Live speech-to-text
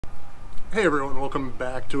Hey everyone, welcome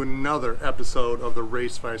back to another episode of the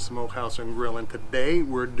Race Fire Smokehouse and Grill, and today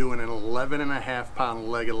we're doing an 11.5 pound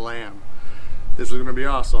leg of lamb. This is going to be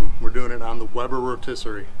awesome. We're doing it on the Weber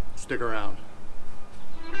Rotisserie. Stick around.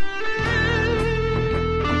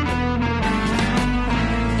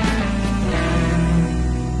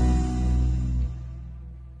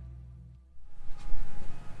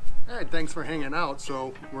 Alright, thanks for hanging out.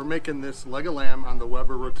 So we're making this leg of lamb on the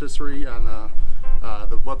Weber Rotisserie on the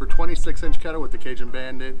Weber 26-inch kettle with the Cajun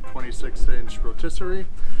Bandit 26-inch rotisserie.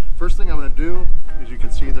 First thing I'm going to do, as you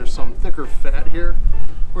can see, there's some thicker fat here.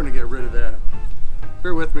 We're going to get rid of that.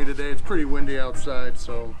 Bear with me today. It's pretty windy outside,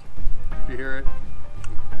 so if you hear it,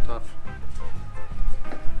 tough.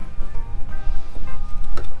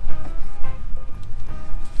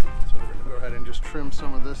 So we're going to go ahead and just trim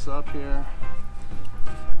some of this up here.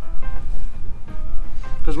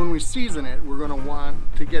 Because when we season it, we're going to want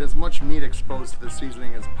to get as much meat exposed to the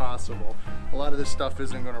seasoning as possible. A lot of this stuff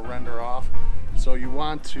isn't going to render off, so you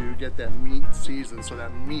want to get that meat seasoned so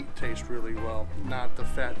that meat tastes really well, not the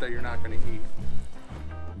fat that you're not going to eat.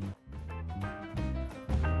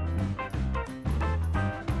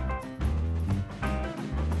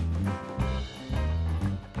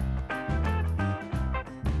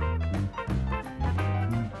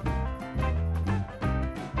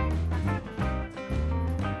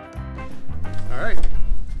 Alright,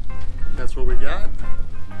 that's what we got.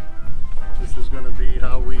 This is going to be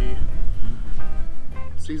how we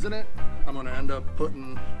season it. I'm going to end up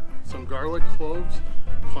putting some garlic cloves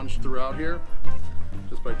punched throughout here,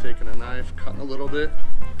 just by taking a knife, cutting a little bit,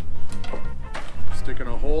 sticking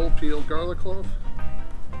a whole peeled garlic clove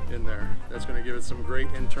in there. That's going to give it some great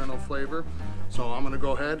internal flavor. So I'm going to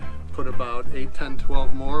go ahead, put about 8, 10,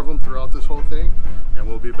 12 more of them throughout this whole thing, and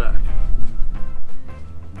we'll be back.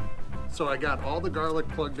 So I got all the garlic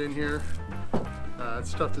plugged in here.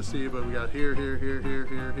 It's tough to see, but we got here.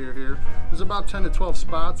 There's about 10 to 12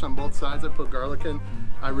 spots on both sides I put garlic in.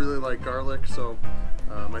 I really like garlic, so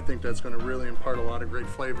I think that's going to really impart a lot of great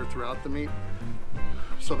flavor throughout the meat.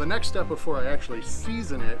 So the next step before I actually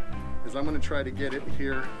season it is I'm going to try to get it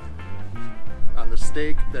here on the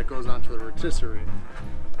steak that goes onto the rotisserie.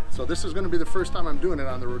 So this is going to be the first time I'm doing it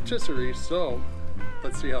on the rotisserie, so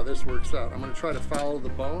let's see how this works out. I'm going to try to follow the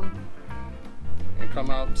bone and come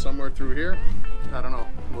out somewhere through here. I don't know,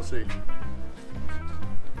 we'll see.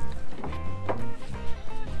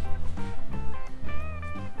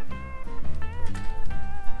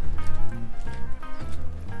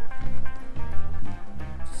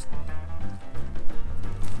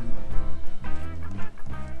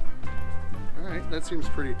 Alright, that seems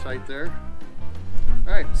pretty tight there.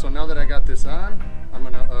 Alright, so now that I got this on, I'm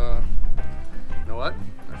gonna, you know what?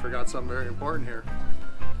 I forgot something very important here.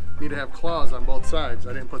 Need to have claws on both sides.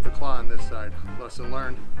 I didn't put the claw on this side. Lesson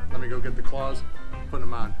learned. Let me go get the claws, put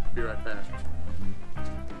them on. Be right back.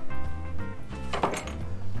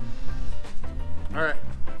 All right,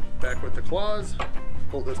 back with the claws.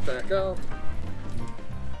 Pull this back out.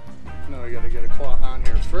 Now we gotta get a claw on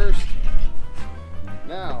here first.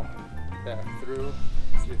 Now, back through.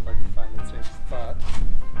 Let's see if I can find the same spot.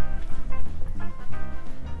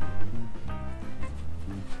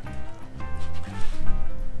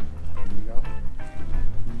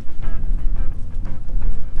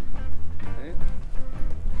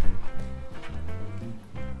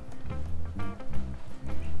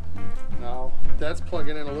 That's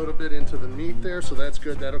plugging in a little bit into the meat there, so that's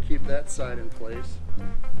good. That'll keep that side in place.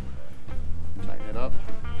 Tighten it up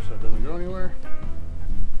so it doesn't go anywhere.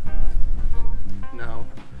 Now,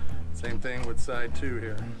 same thing with side 2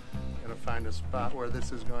 here. Gotta find a spot where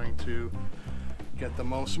this is going to get the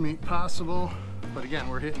most meat possible. But again,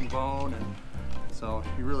 we're hitting bone, and so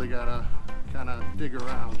you really gotta kind of dig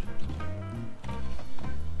around.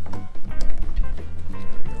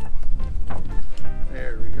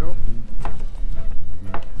 There we go.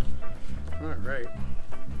 Alright,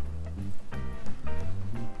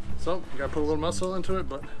 so you gotta put a little muscle into it,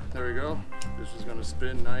 but there we go. This is gonna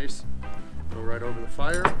spin nice, go right over the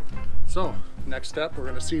fire. So next step, we're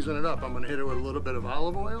gonna season it up. I'm gonna hit it with a little bit of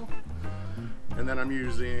olive oil, and then I'm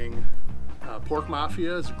using Pork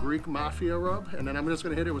Mafia's Greek Mafia rub, and then I'm just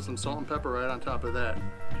gonna hit it with some salt and pepper right on top of that.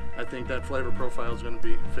 I think that flavor profile is gonna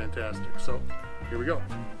be fantastic. So here we go.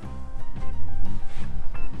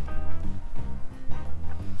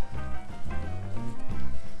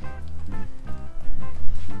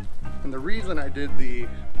 And the reason I did the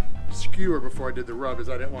skewer before I did the rub is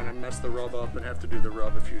I didn't want to mess the rub up and have to do the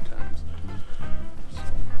rub a few times.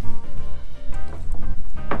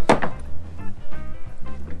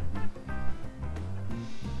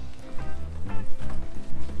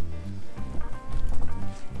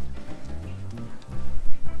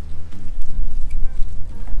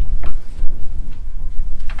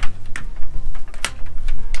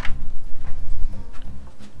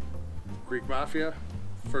 Mafia.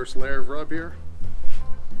 First layer of rub here.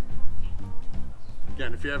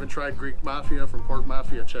 Again, if you haven't tried Greek Mafia from Pork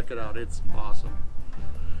Mafia, check it out. It's awesome.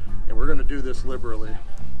 And we're going to do this liberally.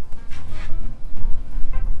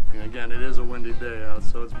 And again, it is a windy day out,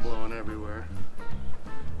 so it's blowing everywhere.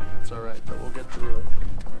 It's all right, but we'll get through it.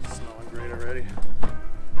 It's smelling great already.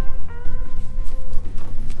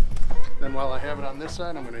 Then while I have it on this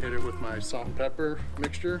side, I'm going to hit it with my salt and pepper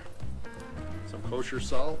mixture, some kosher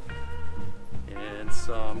salt, and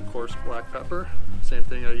some coarse black pepper. Same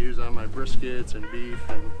thing I use on my briskets and beef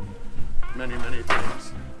and many, many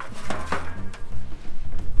things.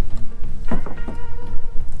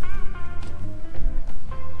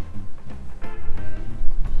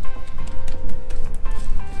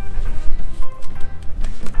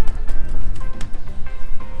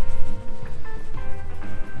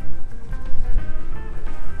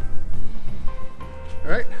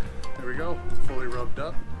 Alright, there we go, fully rubbed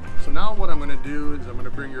up. So now what I'm going to do is I'm going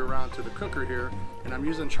to bring you around to the cooker here, and I'm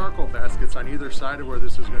using charcoal baskets on either side of where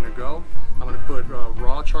this is going to go. I'm going to put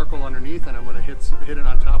raw charcoal underneath, and I'm going to hit it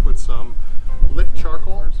on top with some lit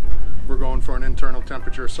charcoal. We're going for an internal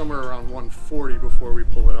temperature somewhere around 140 before we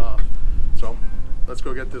pull it off. So let's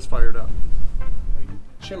go get this fired up.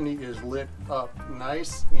 The chimney is lit up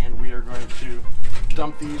nice, and we are going to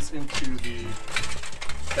dump these into the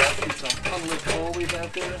basket, some unlit coal we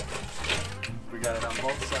have there. We got it on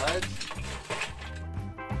both sides.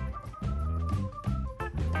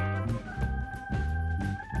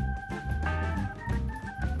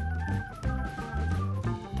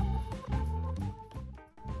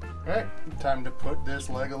 Alright, time to put this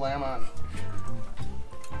leg of lamb on.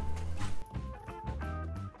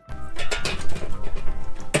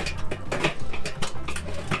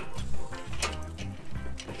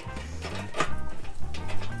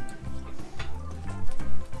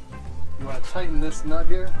 You want to tighten this nut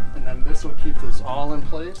here, and then this will keep this all in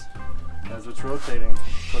place as it's rotating.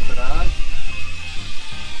 Flip it on.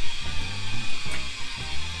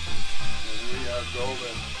 And we are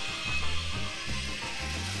golden.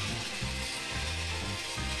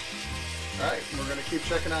 Alright, we're going to keep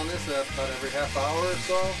checking on this about every half hour or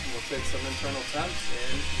so. We'll take some internal temps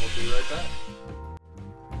and we'll be right back.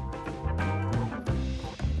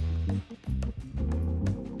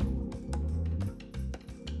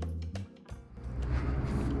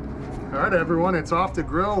 Alright everyone, it's off the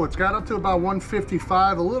grill. It's got up to about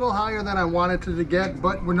 155, a little higher than I wanted it to get,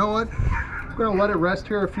 but you know what? We're going to let it rest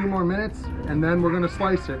here a few more minutes and then we're going to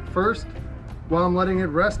slice it. First, while I'm letting it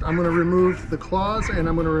rest, I'm going to remove the claws and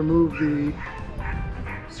I'm going to remove the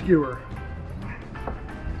skewer.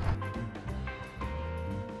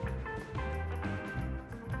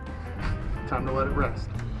 Time to let it rest.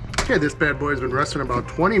 Okay, this bad boy has been resting about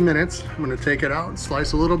 20 minutes. I'm going to take it out and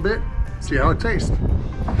slice a little bit, see how it tastes.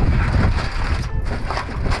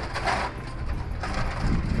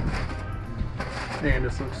 Man,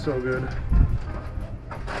 this looks so good.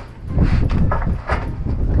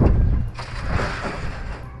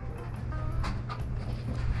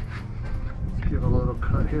 Let's give a little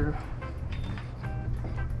cut here.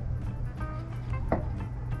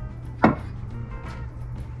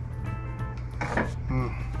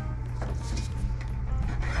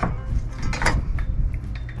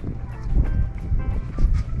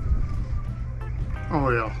 Oh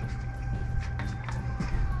yeah.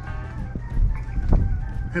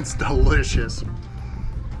 It's delicious.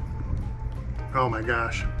 Oh my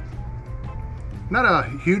gosh. Not a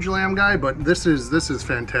huge lamb guy, but this is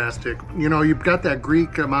fantastic. You know, you've got that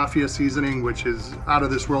Greek Mafia seasoning, which is out of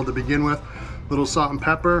this world to begin with. Little salt and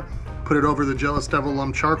pepper. Put it over the jealous devil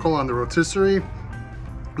lump charcoal on the rotisserie.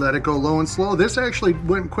 Let it go low and slow. This actually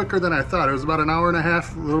went quicker than I thought. It was about an hour and a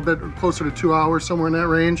half, a little bit closer to 2 hours, somewhere in that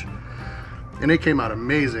range. And it came out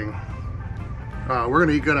amazing. We're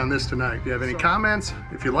gonna eat good on this tonight. If you have any comments,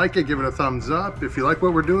 if you like it, give it a thumbs up. If you like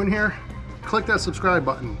what we're doing here, click that subscribe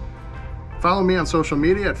button. Follow me on social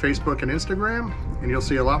media at Facebook and Instagram, and you'll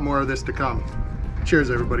see a lot more of this to come.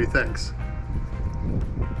 Cheers, everybody. Thanks.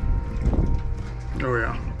 Oh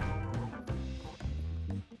yeah.